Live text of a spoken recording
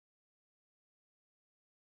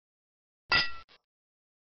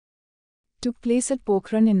took place at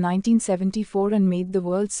Pokhran in 1974 and made the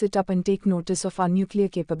world sit up and take notice of our nuclear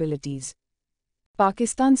capabilities.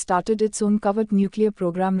 Pakistan started its own covert nuclear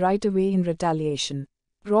program right away in retaliation.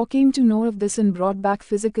 RAW came to know of this and brought back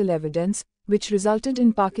physical evidence, which resulted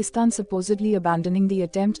in Pakistan supposedly abandoning the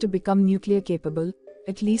attempt to become nuclear capable,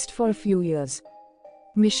 at least for a few years.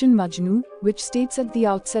 Mission Majnu, which states at the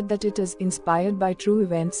outset that it is inspired by true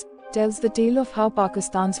events, tells the tale of how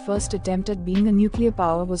Pakistan's first attempt at being a nuclear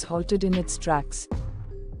power was halted in its tracks.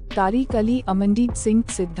 Tariq Ali Amandeep Singh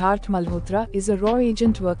Sidharth Malhotra is a RAW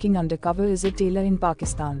agent working undercover as a tailor in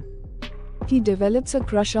Pakistan. He develops a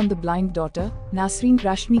crush on the blind daughter, Nasreen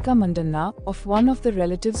Rashmika Mandanna, of one of the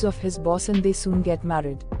relatives of his boss, and they soon get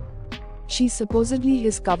married. She's supposedly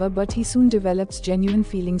his cover, but he soon develops genuine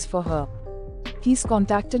feelings for her. He's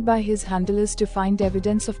contacted by his handlers to find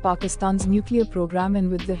evidence of Pakistan's nuclear program, and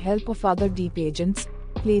with the help of other deep agents,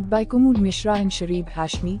 played by Kumud Mishra and Sharib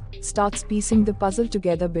Hashmi, starts piecing the puzzle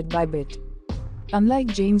together bit by bit. Unlike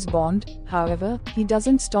James Bond, however, he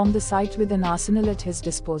doesn't storm the site with an arsenal at his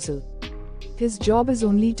disposal. His job is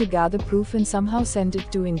only to gather proof and somehow send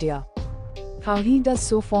it to India. How he does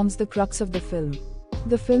so forms the crux of the film.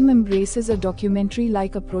 The film embraces a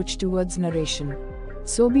documentary-like approach towards narration.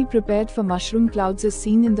 So be prepared for mushroom clouds as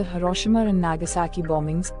seen in the Hiroshima and Nagasaki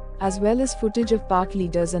bombings, as well as footage of Pak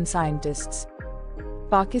leaders and scientists.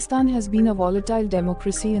 Pakistan has been a volatile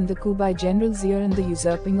democracy, and the coup by General Zia and the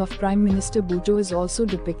usurping of Prime Minister Bhutto is also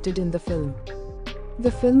depicted in the film.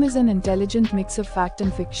 The film is an intelligent mix of fact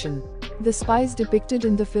and fiction. The spies depicted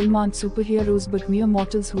in the film aren't superheroes but mere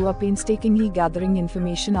mortals who are painstakingly gathering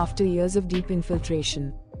information after years of deep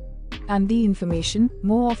infiltration. And the information,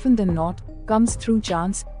 more often than not, comes through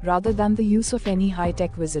chance, rather than the use of any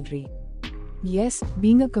high-tech wizardry. Yes,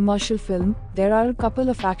 being a commercial film, there are a couple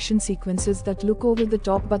of action sequences that look over the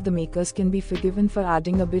top, but the makers can be forgiven for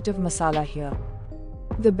adding a bit of masala here.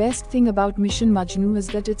 The best thing about Mission Majnu is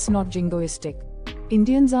that it's not jingoistic.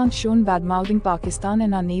 Indians aren't shown badmouthing Pakistan,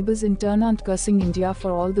 and our neighbors in turn aren't cursing India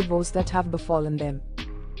for all the woes that have befallen them.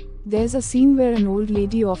 There's a scene where an old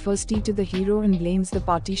lady offers tea to the hero and blames the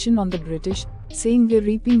partition on the British, saying we're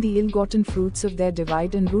reaping the ill-gotten fruits of their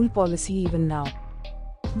divide and rule policy even now.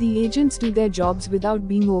 The agents do their jobs without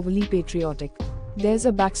being overly patriotic. There's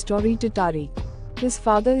a backstory to Tariq. His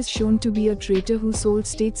father is shown to be a traitor who sold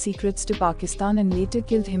state secrets to Pakistan and later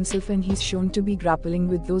killed himself, and he's shown to be grappling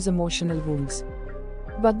with those emotional wounds.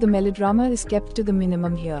 But the melodrama is kept to the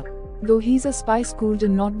minimum here. Though he's a spy schooled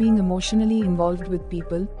in not being emotionally involved with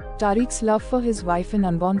people, Tariq's love for his wife and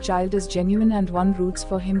unborn child is genuine, and one roots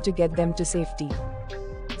for him to get them to safety.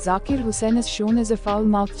 Zakir Hussain is shown as a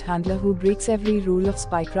foul-mouthed handler who breaks every rule of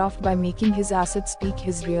spycraft by making his assets speak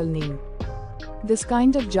his real name. This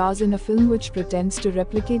kind of jars in a film which pretends to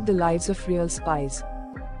replicate the lives of real spies.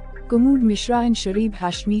 Kumud Mishra and Sharib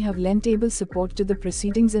Hashmi have lent able support to the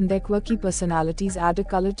proceedings, and their quirky personalities add a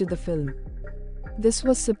color to the film. This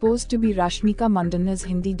was supposed to be Rashmika Mandanna's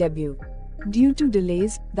Hindi debut. Due to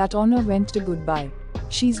delays, that honor went to goodbye.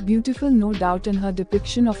 She's beautiful, no doubt, and her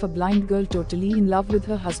depiction of a blind girl totally in love with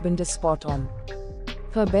her husband is spot on.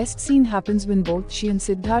 Her best scene happens when both she and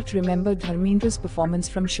Sidharth remembered Dharmendra's performance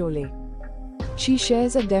from Sholay. She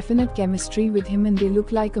shares a definite chemistry with him, and they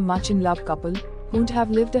look like a much-in-love couple, who'd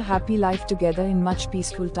have lived a happy life together in much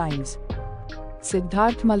peaceful times.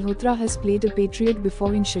 Sidharth Malhotra has played a patriot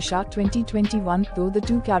before in Shisha 2021, though the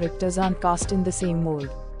two characters aren't cast in the same mold.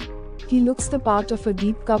 He looks the part of a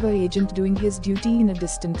deep-cover agent doing his duty in a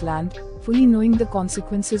distant land, fully knowing the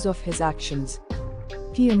consequences of his actions.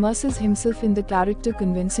 He immerses himself in the character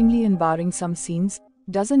convincingly, and barring some scenes,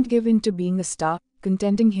 doesn't give in to being a star,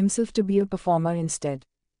 contenting himself to be a performer instead.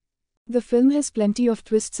 The film has plenty of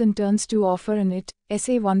twists and turns to offer, and it's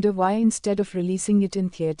a wonder why instead of releasing it in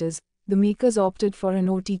theaters, the makers opted for an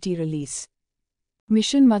OTT release.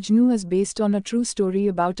 Mission Majnu is based on a true story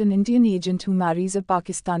about an Indian agent who marries a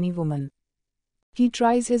Pakistani woman. He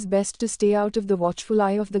tries his best to stay out of the watchful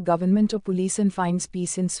eye of the government or police and finds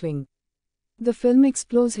peace in swing. The film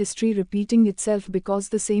explores history repeating itself because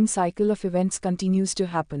the same cycle of events continues to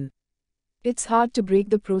happen. It's hard to break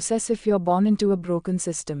the process if you're born into a broken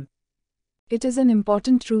system. It is an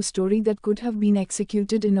important true story that could have been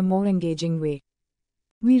executed in a more engaging way.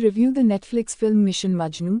 We review the Netflix film Mission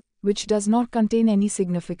Majnu, which does not contain any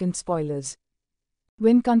significant spoilers.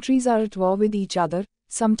 When countries are at war with each other,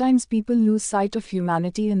 sometimes people lose sight of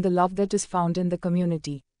humanity and the love that is found in the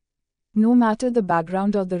community. No matter the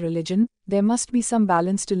background or the religion, there must be some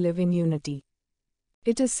balance to live in unity.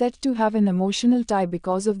 It is said to have an emotional tie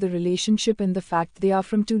because of the relationship and the fact they are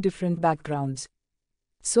from two different backgrounds.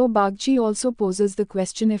 So Bagchi also poses the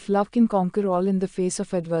question if love can conquer all in the face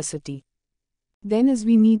of adversity. Then as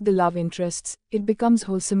we meet the love interests, it becomes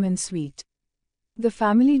wholesome and sweet. The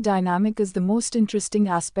family dynamic is the most interesting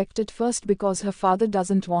aspect at first because her father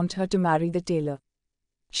doesn't want her to marry the tailor.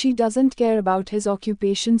 She doesn't care about his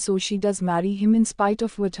occupation, so she does marry him in spite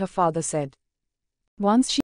of what her father said. Once she